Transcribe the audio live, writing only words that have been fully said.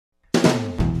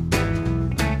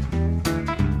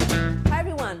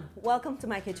welcome to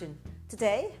my kitchen.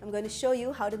 Today I'm going to show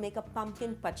you how to make a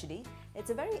pumpkin pachadi. It's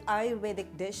a very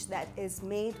ayurvedic dish that is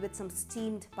made with some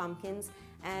steamed pumpkins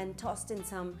and tossed in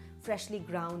some freshly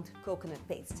ground coconut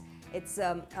paste. It's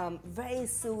a very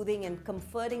soothing and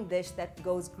comforting dish that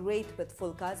goes great with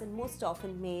phulkas and most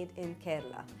often made in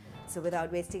Kerala. So without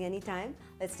wasting any time,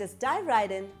 let's just dive right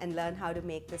in and learn how to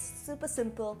make this super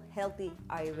simple, healthy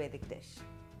ayurvedic dish.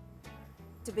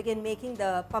 To begin making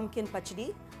the pumpkin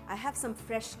pachadi, I have some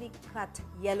freshly cut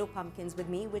yellow pumpkins with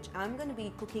me, which I'm going to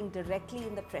be cooking directly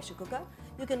in the pressure cooker.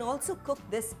 You can also cook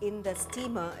this in the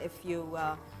steamer if you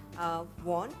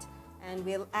want. And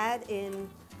we'll add in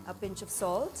a pinch of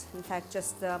salt, in fact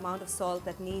just the amount of salt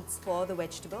that needs for the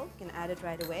vegetable. You can add it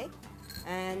right away.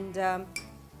 And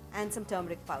some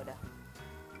turmeric powder.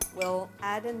 We'll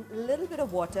add in a little bit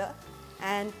of water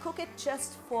and cook it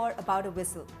just for about a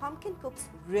whistle. Pumpkin cooks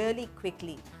really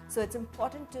quickly, so it's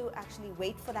important to actually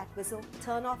wait for that whistle,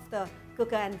 turn off the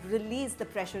cooker and release the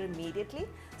pressure immediately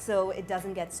so it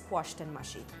doesn't get squashed and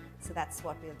mushy. So that's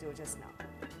what we'll do just now.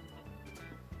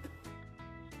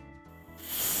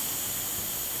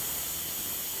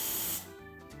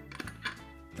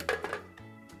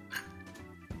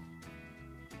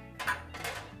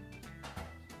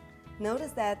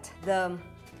 Notice that the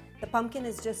pumpkin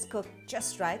is just cooked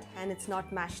just right and it's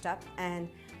not mashed up and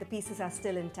the pieces are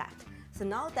still intact. So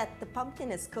now that the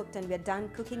pumpkin is cooked and we're done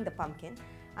cooking the pumpkin,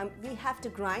 we have to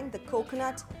grind the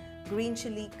coconut, green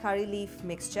chili, curry leaf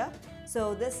mixture.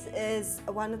 So this is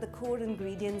one of the core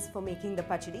ingredients for making the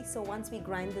pachadi. So once we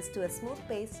grind this to a smooth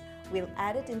paste, we'll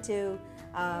add it into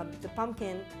the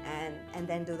pumpkin and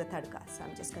then do the tadka. So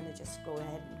I'm just going to go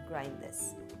ahead and grind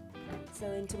this. So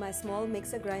into my small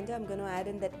mixer grinder, I'm going to add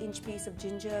in that inch piece of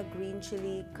ginger, green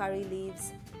chili, curry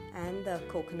leaves and the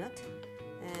coconut.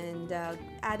 And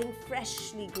adding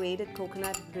freshly grated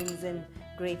coconut brings in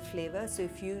great flavor. So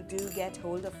if you do get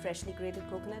hold of freshly grated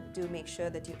coconut, do make sure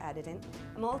that you add it in.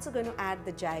 I'm also going to add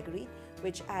the jaggery,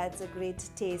 which adds a great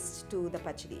taste to the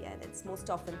pachadi and it's most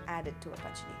often added to a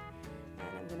pachadi. And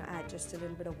I'm going to add just a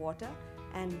little bit of water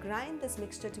and grind this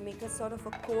mixture to make a sort of a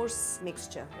coarse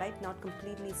mixture, right? Not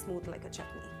completely smooth like a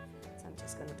chutney. So I'm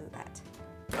just going to do that.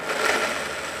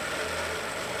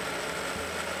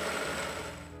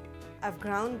 I've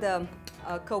ground the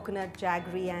coconut,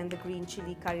 jaggery and the green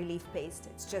chili curry leaf paste.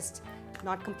 It's just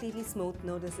not completely smooth,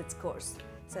 notice it's coarse.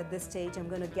 So at this stage I'm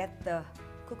going to get the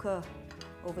cooker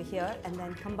over here and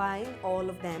then combine all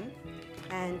of them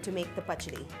and to make the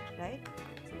pachadi, right?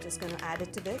 So I'm just going to add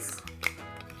it to this.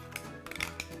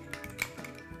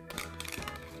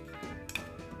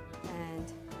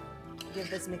 Give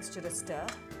this mixture a stir.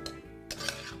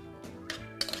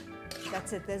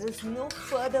 That's it. There is no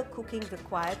further cooking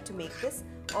required to make this.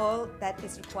 All that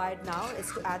is required now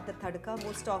is to add the tadka.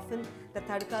 Most often the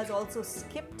tadka is also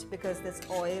skipped because there's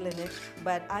oil in it,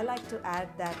 but I like to add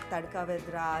that tadka with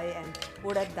rye and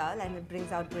urad dal and it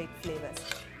brings out great flavors.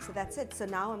 So that's it. So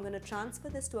now I'm going to transfer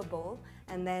this to a bowl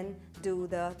and then do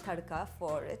the tadka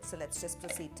for it. So let's just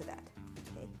proceed to that.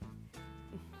 Okay.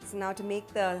 So now to make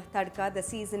the tadka, the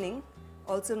seasoning,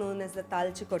 also known as the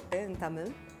talchikotte in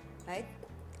Tamil, right?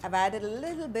 I've added a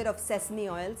little bit of sesame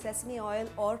oil. Sesame oil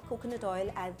or coconut oil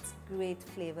adds great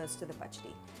flavors to the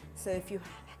pachadi. So if you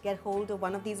get hold of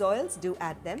one of these oils, do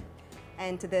add them.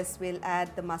 And to this we'll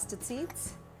add the mustard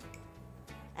seeds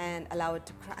and allow it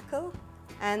to crackle.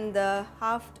 And the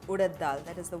halved urad dal,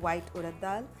 that is the white urad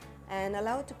dal, and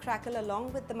allow it to crackle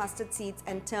along with the mustard seeds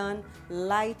and turn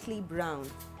lightly brown,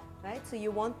 right? So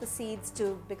you want the seeds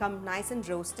to become nice and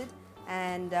roasted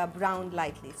and browned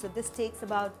lightly. So this takes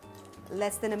about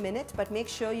less than a minute, but make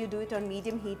sure you do it on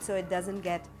medium heat so it doesn't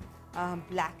get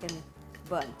black and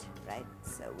burnt, right?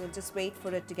 So we'll just wait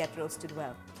for it to get roasted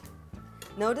well.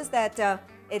 Notice that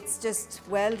it's just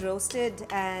well roasted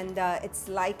and it's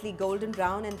lightly golden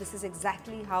brown, and this is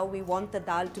exactly how we want the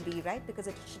dal to be, right? Because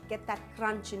it should get that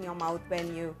crunch in your mouth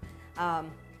when you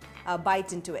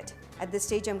bite into it. At this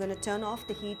stage I'm going to turn off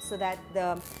the heat so that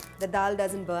the dal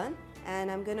doesn't burn.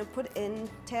 And I'm going to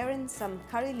tear in some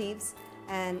curry leaves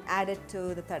and add it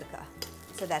to the tadka.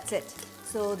 So that's it.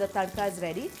 So the tadka is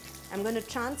ready. I'm going to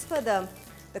transfer the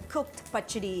cooked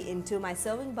pachadi into my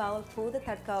serving bowl, pour the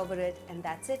tadka over it, and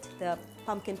that's it. The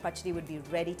pumpkin pachadi would be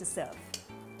ready to serve.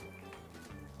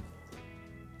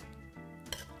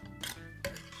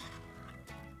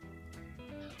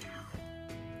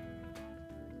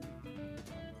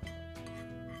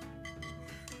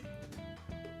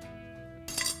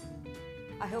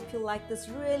 I hope you like this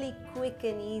really quick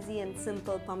and easy and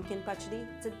simple pumpkin pachadi.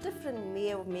 It's a different way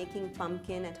of making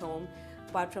pumpkin at home.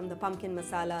 apart from the pumpkin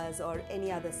masalas or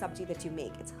any other sabji that you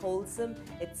make. It's wholesome,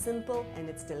 it's simple, and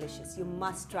it's delicious. You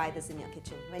must try this in your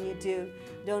kitchen. When you do,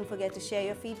 don't forget to share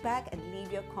your feedback and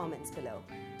leave your comments below.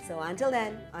 So until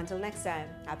then, until next time,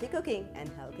 happy cooking and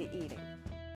healthy eating.